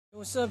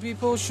What's up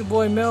people, it's your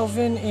boy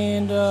Melvin,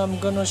 and I'm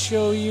gonna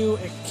show you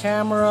a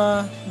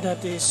camera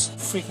that is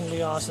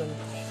freakingly awesome.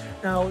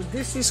 Now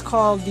this is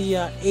called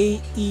the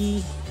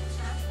AEE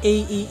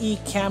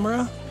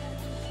camera.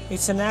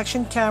 It's an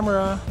action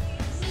camera,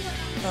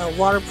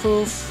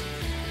 waterproof,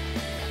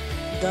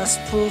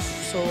 dustproof,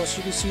 so as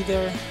you can see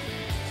there,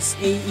 it's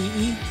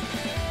AEE,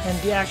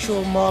 and the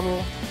actual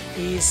model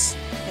is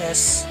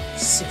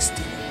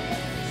S60.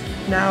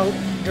 Now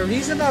the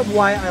reason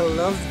why I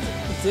love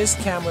this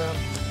camera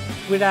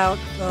without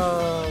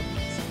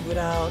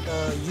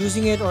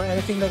using it or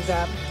anything like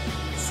that,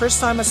 first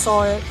time I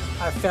saw it,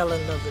 I fell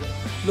in love with it.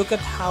 Look at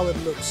how it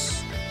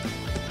looks.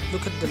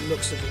 Look at the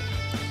looks of it.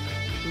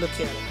 Look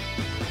at it.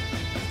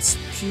 It's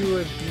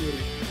pure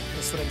beauty.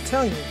 That's what I'm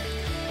telling you.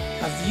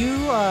 Have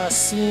you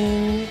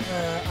seen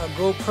a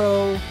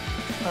GoPro,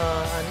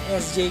 an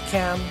SJ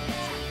Cam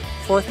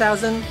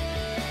 4000?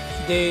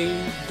 They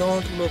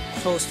don't look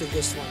close to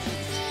this one.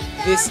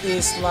 This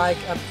is like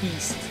a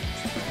beast,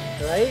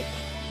 right?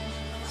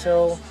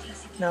 So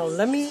now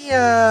let me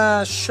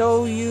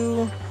show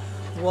you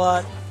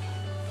what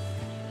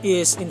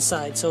is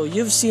inside. So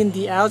you've seen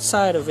the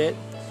outside of it.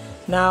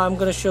 Now I'm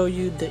gonna show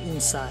you the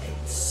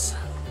insides.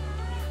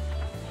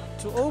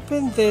 To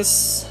open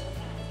this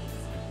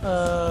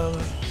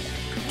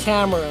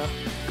camera,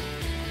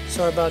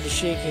 sorry about the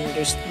shaking,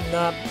 there's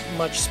not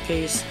much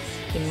space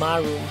in my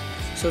room.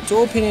 So to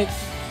open it,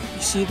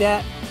 you see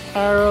that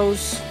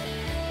arrows,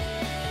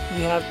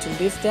 you have to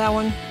lift that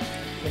one.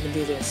 Let me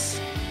do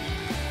this.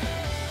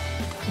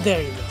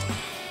 There you go.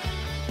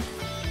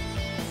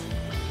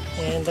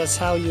 And that's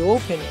how you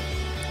open it.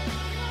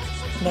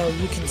 Now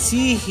you can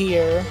see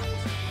here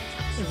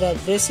that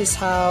this is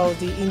how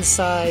the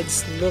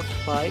insides look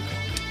like.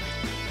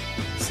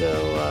 So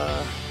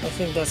I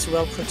think that's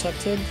well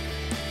protected.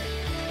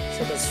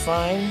 So that's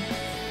fine.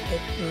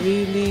 It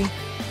really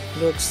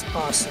looks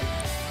awesome.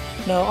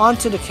 Now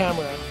onto the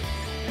camera.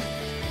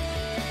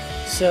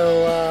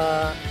 So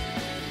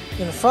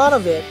in front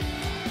of it,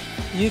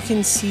 you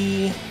can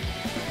see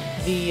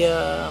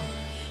the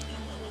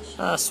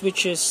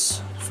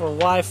switches for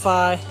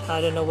Wi-Fi. I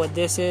don't know what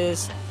this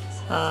is.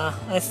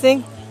 I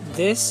think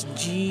this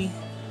G/S,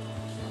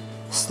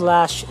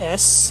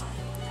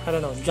 I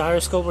don't know,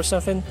 gyroscope or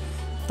something.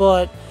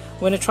 But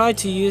when I tried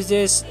to use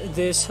this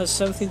has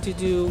something to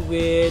do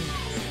with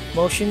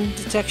motion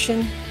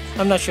detection.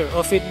 I'm not sure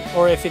if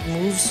it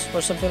moves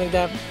or something like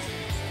that.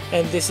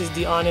 And this is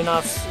the on and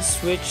off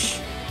switch.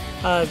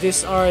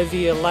 These are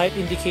the light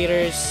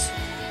indicators.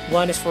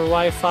 One is for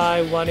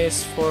Wi-Fi, one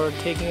is for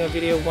taking a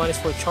video, one is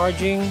for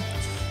charging.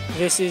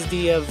 This is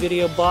the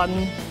video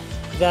button.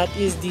 That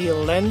is the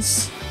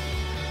lens.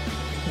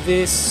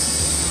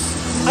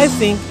 This, I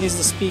think, is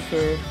the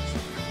speaker.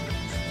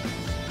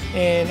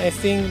 And I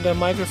think the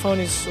microphone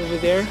is over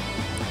there.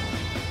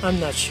 I'm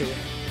not sure.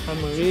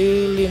 I'm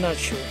really not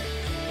sure.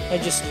 I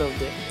just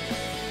loved it.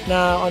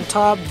 Now on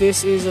top,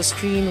 this is a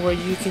screen where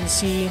you can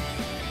see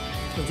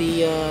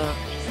the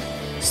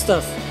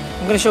stuff.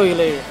 I'm gonna show you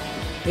later.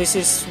 This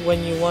is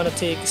when you want to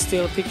take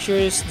still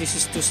pictures. This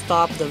is to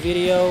stop the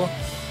video.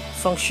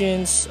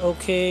 Functions,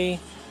 okay.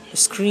 The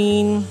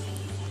screen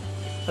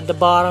at the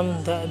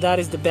bottom, that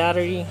is the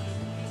battery.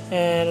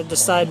 And at the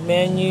side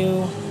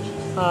menu,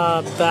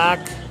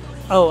 back.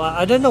 Oh,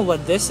 I don't know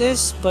what this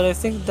is, but I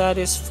think that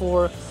is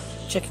for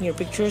checking your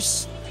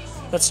pictures.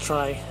 Let's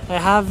try. I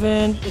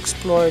haven't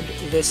explored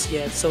this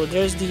yet. So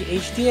there's the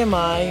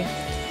HDMI,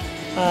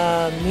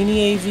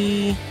 mini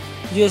AV,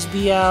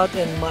 USB out,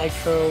 and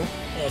micro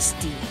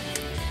SD.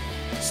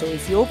 So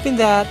if you open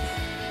that,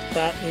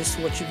 that is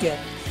what you get.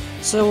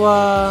 So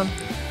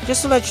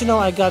just to let you know,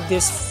 I got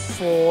this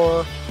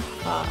for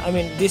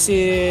this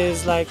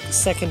is like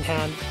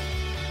secondhand.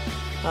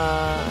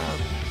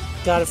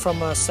 Got it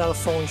from a cell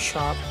phone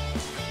shop,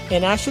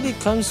 and actually it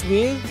comes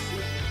with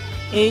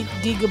 8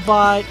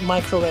 GB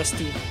micro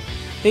SD.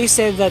 They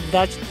said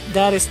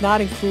that is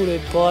not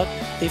included, but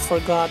they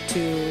forgot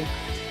to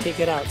take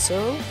it out,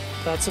 so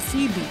that's a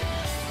freebie,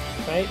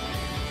 right?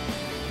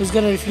 Who's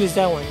gonna refuse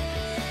that one?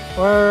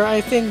 Or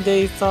I think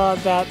they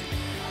thought that,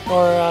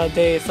 or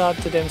they thought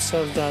to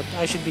themselves that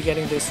I should be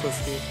getting this for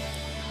free,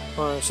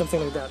 or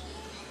something like that.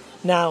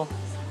 Now,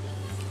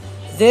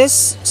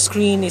 this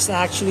screen is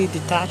actually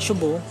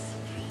detachable.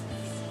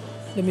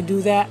 Let me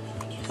do that.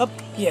 Up,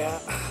 yeah,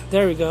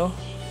 there we go.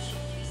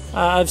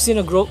 I've seen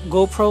a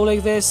GoPro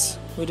like this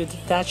with a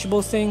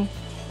detachable thing.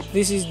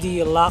 This is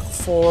the lock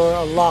for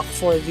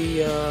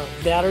the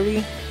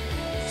battery.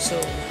 So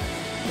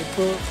you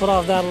put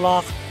off that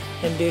lock,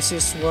 and this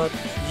is what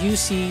you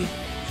see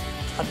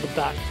at the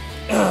back.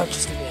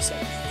 Just give me a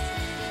second.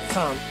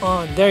 Come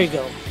on, there you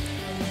go.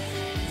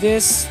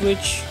 This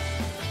switch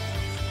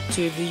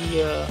to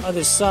the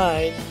other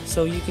side,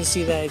 so you can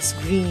see that it's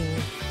green.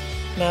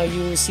 Now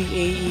you will see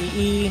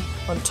AEE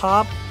on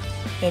top,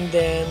 and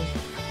then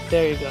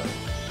there you go.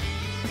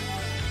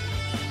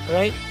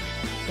 Alright,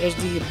 there's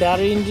the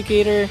battery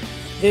indicator.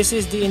 This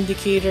is the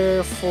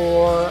indicator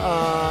for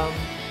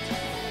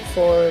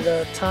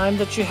the time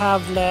that you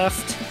have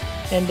left,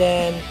 and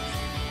then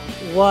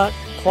what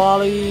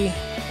quality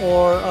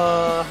or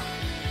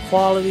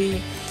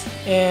quality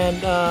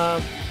and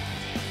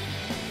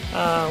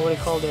what do you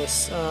call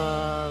this,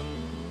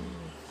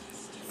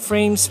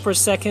 frames per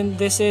second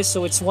this is.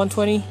 So it's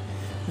 120,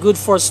 good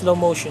for slow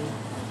motion.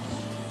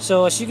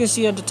 So as you can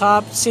see at the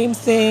top, same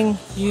thing,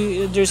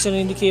 there's an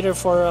indicator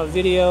for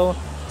video,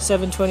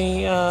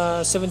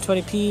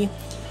 720p,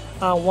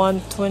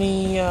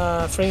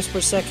 120 frames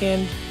per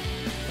second.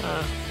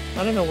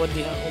 I don't know what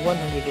the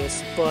 100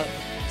 is, but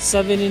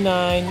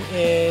 79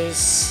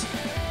 is,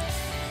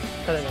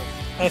 I don't know,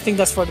 I think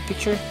that's for the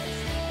picture.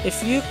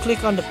 If you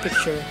click on the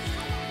picture,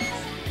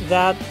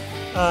 that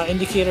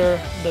indicator,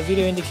 the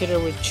video indicator,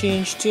 will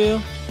change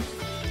to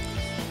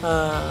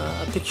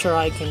a picture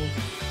icon,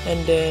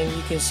 and then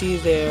you can see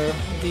there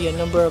the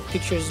number of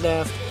pictures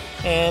left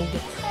and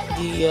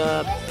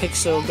the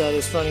pixel that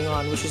is running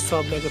on, which is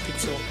 12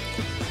 megapixel.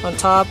 On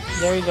top,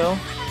 there you go,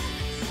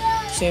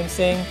 same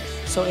thing.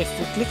 So if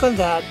we click on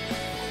that,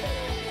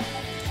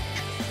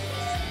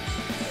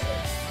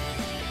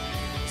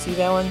 see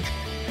that one?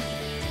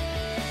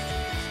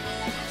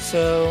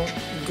 So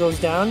it goes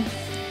down.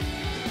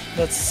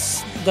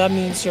 That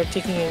means you're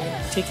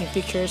taking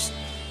pictures.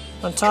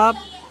 On top,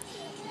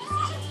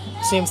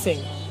 same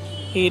thing,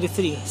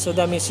 83. So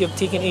that means you've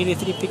taken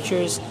 83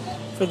 pictures.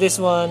 For this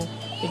one,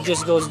 it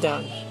just goes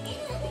down.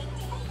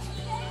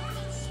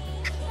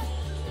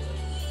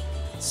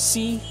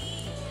 See,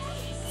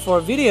 for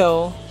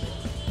video,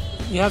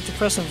 you have to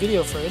press on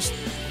video first,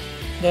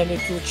 then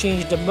it will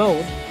change the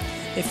mode.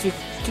 If you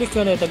click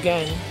on it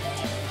again,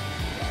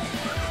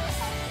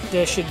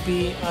 there should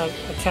be a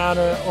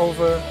counter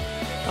over,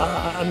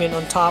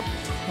 on top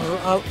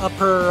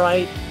upper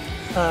right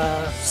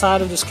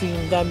side of the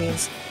screen. That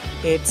means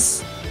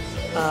it's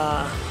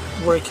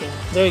working.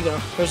 There you go,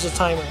 there's the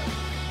timer,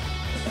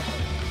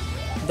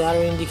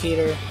 battery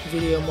indicator,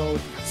 video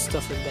mode,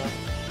 stuff like that.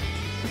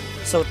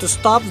 So to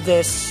stop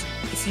this,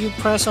 if you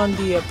press on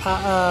the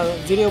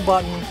video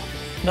button,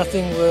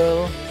 nothing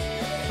will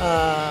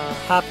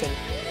happen.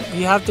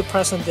 You have to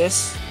press on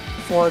this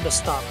for the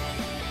stop.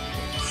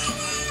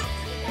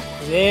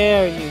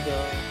 There you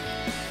go.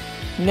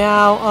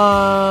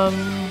 Now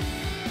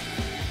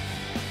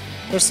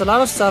there's a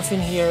lot of stuff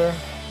in here,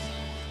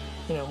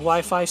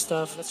 Wi-Fi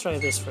stuff. Let's try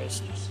this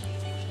first.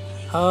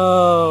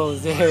 Oh,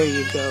 there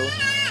you go.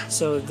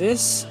 So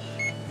these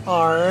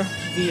are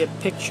the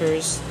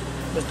pictures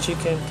that you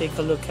can take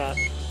a look at.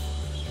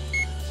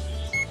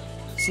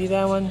 See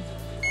that one?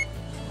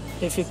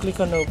 If you click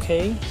on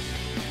OK,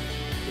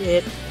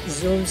 it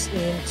zooms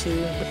into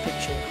the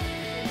picture.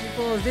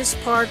 For this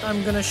part,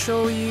 I'm gonna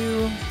show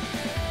you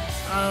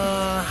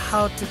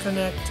how to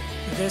connect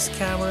this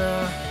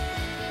camera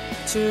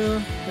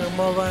to your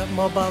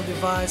mobile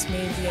device,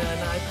 maybe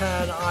an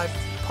iPad,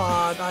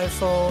 iPod,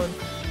 iPhone,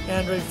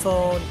 Android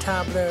phone,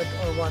 tablet,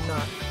 or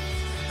whatnot.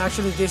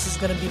 Actually, this is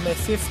gonna be my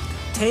 5th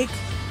take,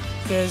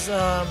 because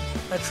I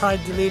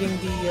tried deleting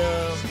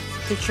the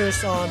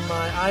pictures on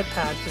my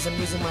iPad, because I'm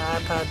using my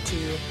iPad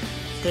to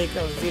take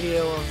a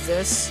video of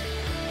this,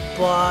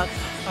 but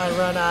I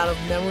ran out of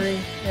memory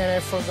and I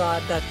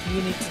forgot that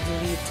you need to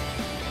delete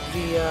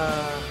the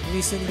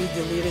recently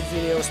deleted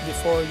videos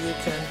before you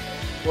can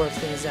work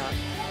things out.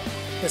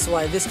 That's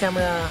why this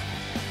camera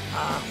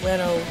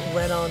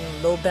went on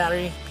low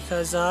battery,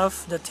 because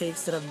of the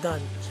takes that I've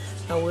done.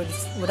 Now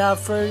without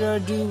further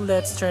ado,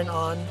 let's turn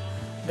on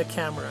the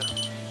camera.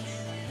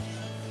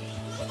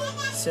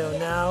 So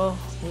now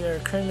we are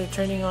currently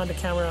turning on the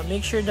camera.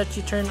 Make sure that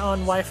you turn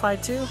on Wi-Fi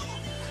too,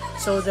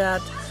 so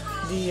that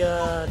the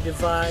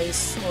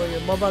device or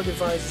your mobile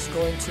device is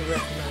going to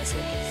recognize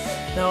it.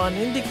 Now an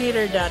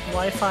indicator that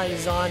Wi-Fi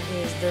is on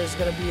is there's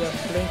going to be a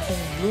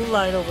blinking blue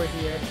light over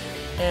here,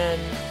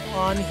 and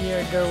on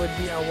here there would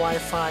be a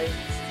Wi-Fi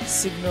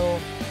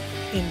signal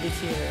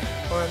indicator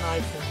or an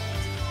icon.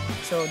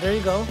 So there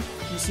you go,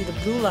 you see the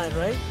blue light,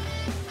 right?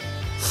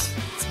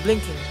 It's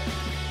blinking.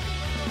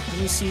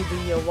 You see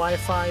the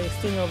Wi-Fi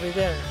thing over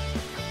there.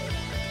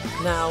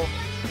 Now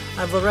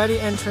I've already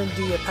entered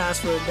the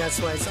password, that's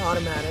why it's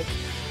automatic,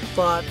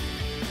 but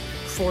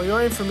for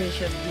your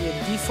information, the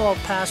default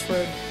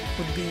password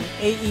would be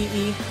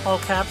AEE, all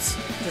caps,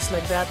 just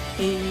like that,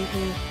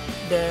 AEE,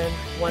 then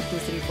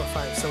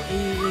 12345. So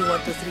AEE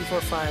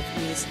 12345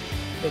 is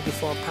the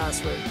default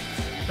password.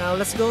 Now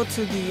let's go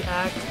to the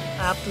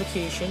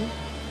application.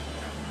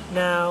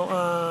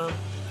 Now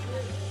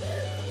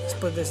let's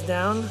put this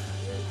down.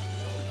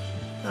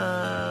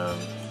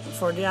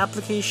 For the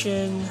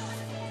application,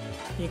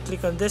 you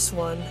click on this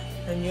one,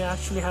 and you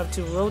actually have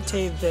to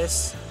rotate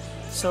this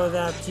so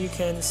that you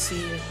can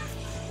see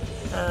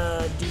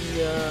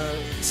the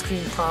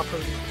screen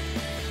properly.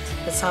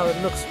 That's how it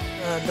looks.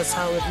 That's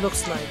how it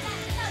looks like.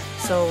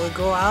 So we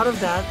go out of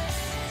that.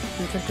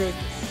 You can take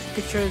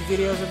pictures,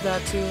 videos of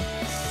that too.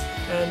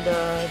 And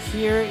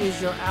here is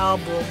your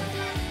album.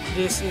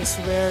 This is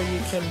where you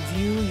can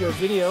view your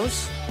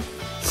videos.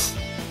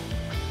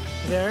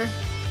 There.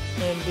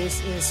 And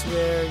this is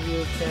where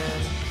you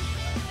can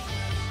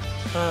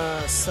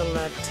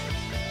select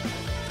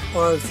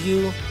or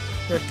view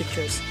your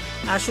pictures.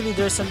 Actually,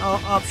 there's an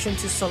option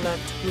to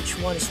select which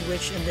one is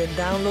which, and then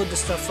download the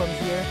stuff from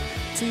here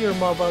to your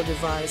mobile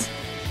device,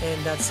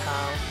 and that's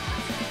how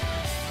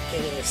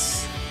it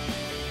is.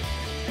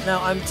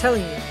 Now, I'm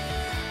telling you,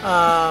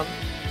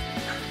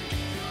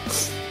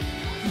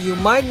 you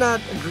might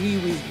not agree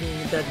with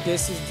me that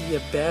this is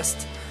the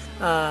best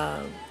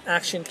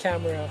action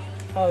camera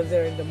out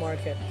there in the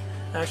market.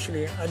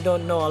 Actually, I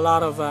don't know a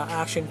lot of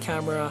action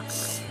camera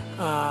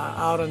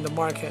out on the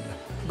market,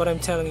 but I'm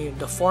telling you,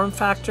 the form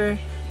factor,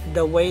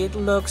 the way it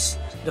looks,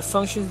 the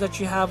functions that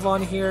you have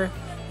on here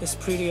is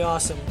pretty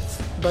awesome.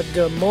 But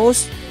the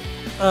most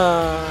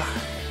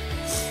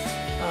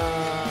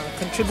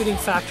contributing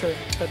factor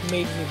that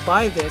made me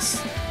buy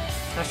this,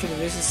 actually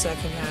this is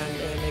secondhand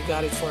and I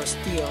got it for a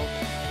steal,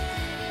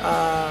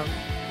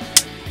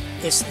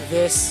 is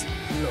this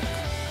look,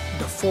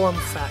 the form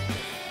factor.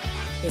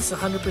 It's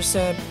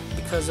 100%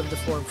 because of the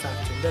form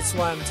factor. That's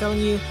why I'm telling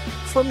you,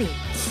 for me,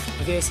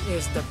 this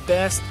is the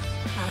best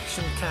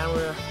action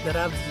camera that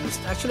I've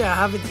used. Actually, I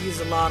haven't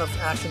used a lot of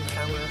action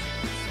camera,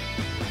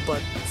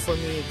 but for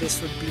me,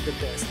 this would be the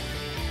best.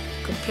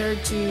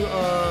 Compared to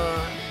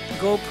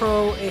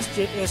GoPro,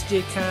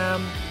 SJ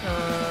Cam,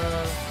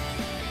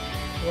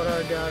 what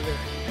are the other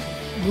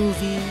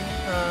movie,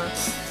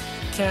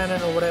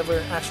 Canon or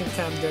whatever action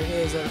cam there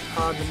is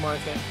on the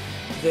market,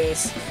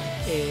 this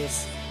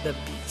is the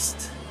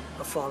beast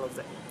of all of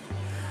them.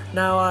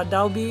 Now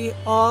that'll be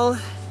all,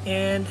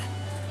 and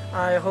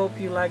I hope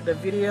you like the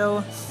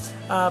video.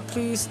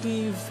 Please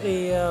leave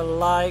a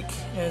like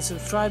and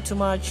subscribe to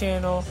my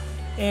channel,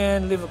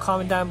 and leave a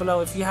comment down below.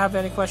 If you have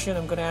any question,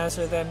 I'm gonna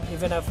answer them.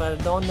 Even if I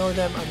don't know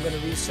them, I'm gonna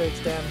research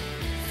them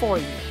for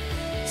you.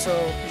 So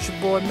it's your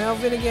boy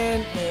Melvin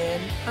again,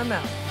 and I'm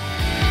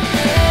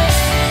out.